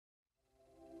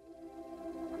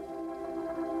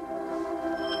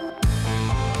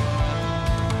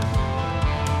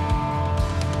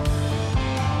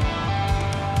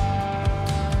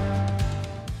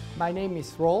My name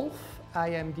is Rolf.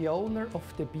 I am the owner of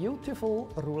the beautiful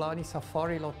Rhulani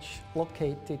Safari Lodge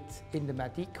located in the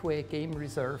Madikwe Game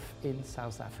Reserve in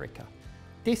South Africa.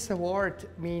 This award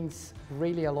means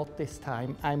really a lot this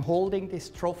time. I'm holding this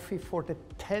trophy for the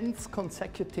 10th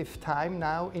consecutive time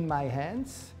now in my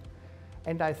hands.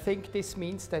 And I think this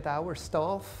means that our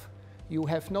staff, you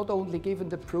have not only given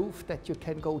the proof that you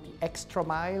can go the extra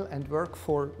mile and work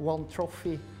for one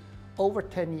trophy. Over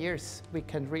 10 years, we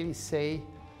can really say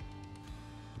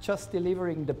just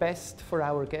delivering the best for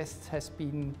our guests has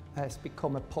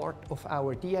become a part of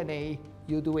our DNA.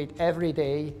 You do it every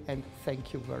day, and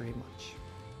thank you very much.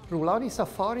 Rhulani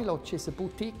Safari Lodge is a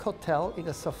boutique hotel in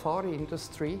the safari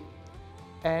industry,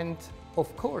 and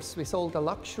of course with all the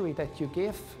luxury that you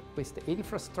give, with the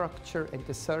infrastructure and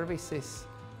the services,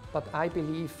 but I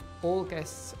believe all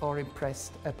guests are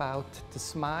impressed about the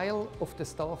smile of the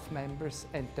staff members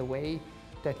and the way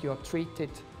that you are treated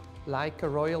like a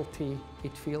royalty.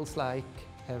 It feels like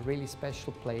a really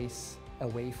special place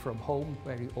away from home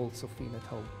where you also feel at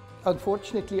home.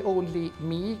 Unfortunately, only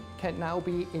me can now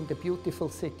be in the beautiful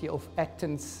city of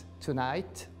Athens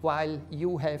tonight, while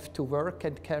you have to work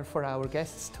and care for our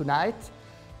guests tonight.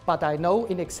 But I know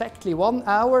in exactly 1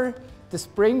 hour, the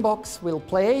Springboks will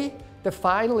play the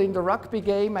final in the rugby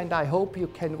game, and I hope you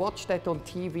can watch that on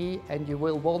TV and you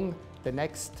will win the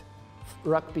next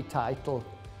rugby title.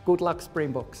 Good luck,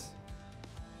 Springboks.